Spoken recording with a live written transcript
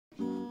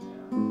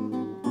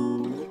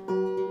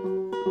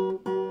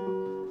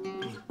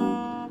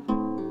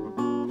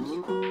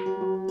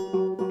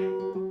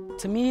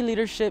To me,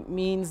 leadership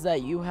means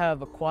that you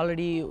have a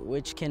quality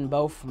which can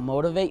both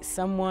motivate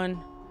someone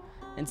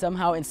and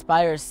somehow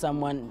inspire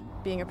someone.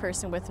 Being a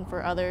person with and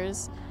for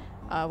others,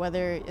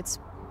 whether it's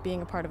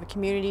being a part of a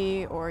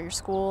community or your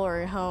school or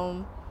your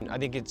home. I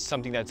think it's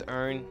something that's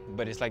earned,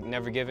 but it's like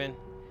never given.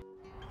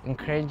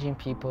 Encouraging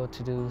people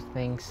to do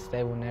things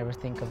they will never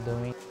think of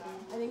doing.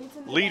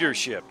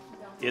 Leadership.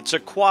 It's a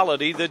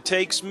quality that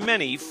takes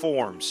many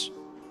forms.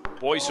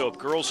 Boys Hope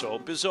Girls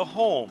Hope is a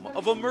home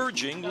of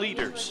emerging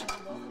leaders.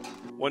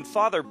 When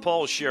Father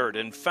Paul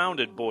Sheridan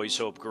founded Boys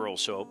Hope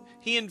Girls Hope,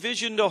 he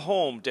envisioned a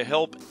home to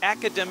help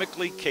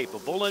academically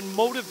capable and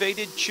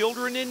motivated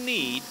children in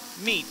need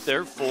meet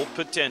their full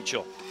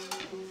potential.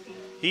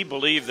 He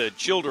believed that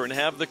children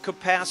have the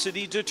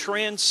capacity to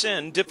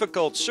transcend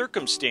difficult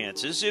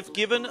circumstances if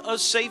given a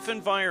safe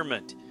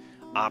environment,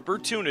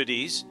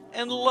 opportunities,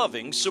 and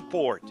loving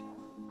support.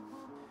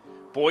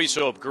 Boys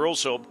Hope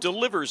Girls Hope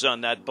delivers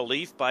on that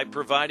belief by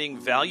providing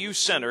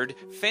value-centered,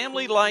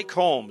 family-like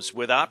homes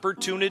with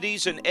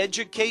opportunities and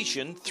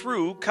education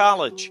through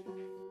college.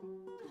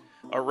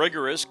 A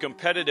rigorous,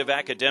 competitive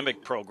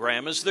academic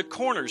program is the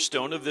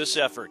cornerstone of this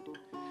effort.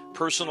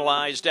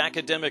 Personalized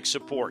academic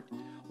support,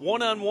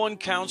 one-on-one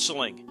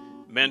counseling,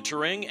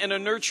 mentoring, and a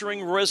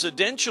nurturing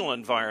residential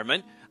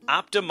environment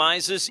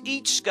optimizes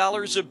each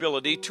scholar's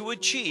ability to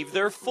achieve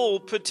their full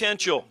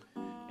potential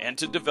and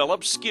to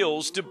develop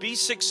skills to be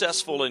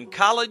successful in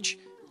college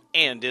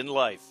and in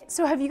life.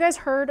 So have you guys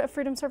heard of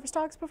Freedom Service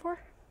Dogs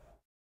before?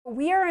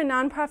 We are a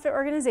nonprofit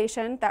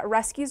organization that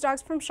rescues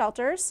dogs from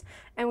shelters,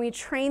 and we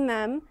train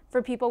them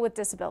for people with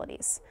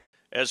disabilities.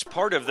 As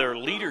part of their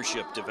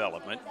leadership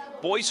development,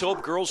 Boys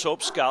Hope Girls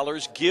Hope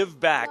scholars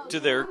give back to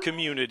their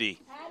community.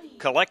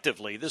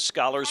 Collectively, the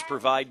scholars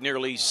provide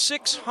nearly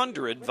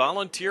 600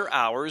 volunteer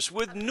hours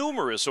with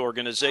numerous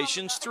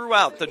organizations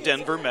throughout the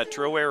Denver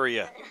metro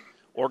area.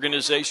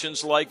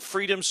 Organizations like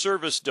Freedom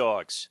Service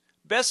Dogs,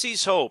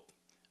 Bessie's Hope,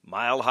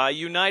 Mile High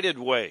United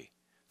Way,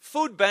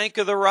 Food Bank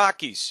of the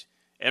Rockies,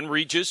 and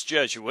Regis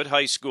Jesuit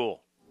High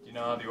School. Do you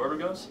know how the order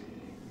goes?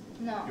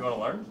 No. You want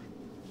to learn?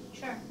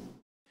 Sure.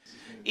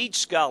 Each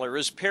scholar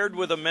is paired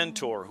with a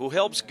mentor who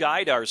helps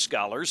guide our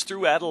scholars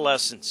through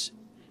adolescence.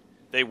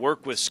 They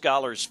work with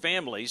scholars'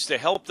 families to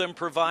help them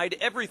provide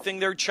everything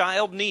their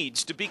child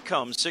needs to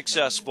become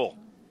successful.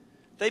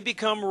 They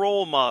become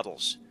role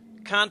models,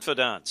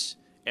 confidants,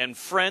 and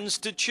friends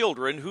to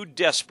children who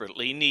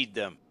desperately need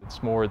them.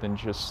 It's more than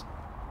just,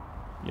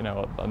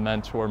 a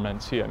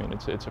mentor-mentee. I mean,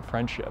 it's a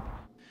friendship.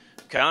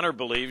 Connor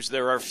believes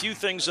there are few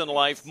things in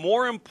life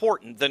more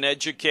important than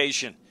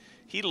education.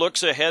 He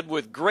looks ahead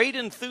with great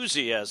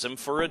enthusiasm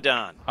for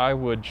Adon. I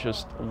would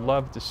just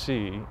love to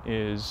see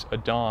is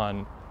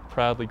Adon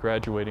proudly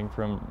graduating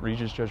from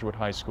Regis Jesuit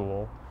High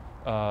School,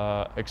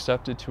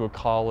 accepted to a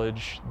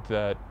college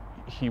that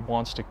he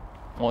wants to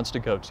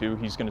go to.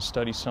 He's going to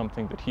study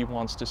something that he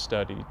wants to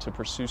study, to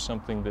pursue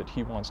something that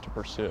he wants to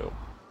pursue.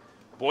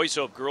 Boys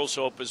Hope Girls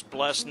Hope is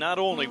blessed not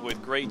only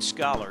with great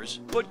scholars,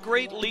 but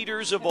great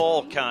leaders of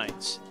all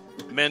kinds.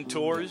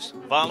 Mentors,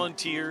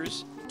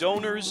 volunteers,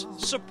 donors,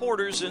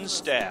 supporters, and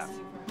staff.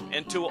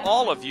 And to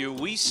all of you,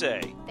 we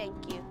say,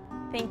 Thank you.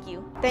 Thank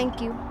you.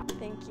 Thank you.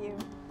 Thank you.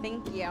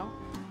 Thank you.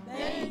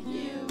 Thank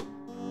you.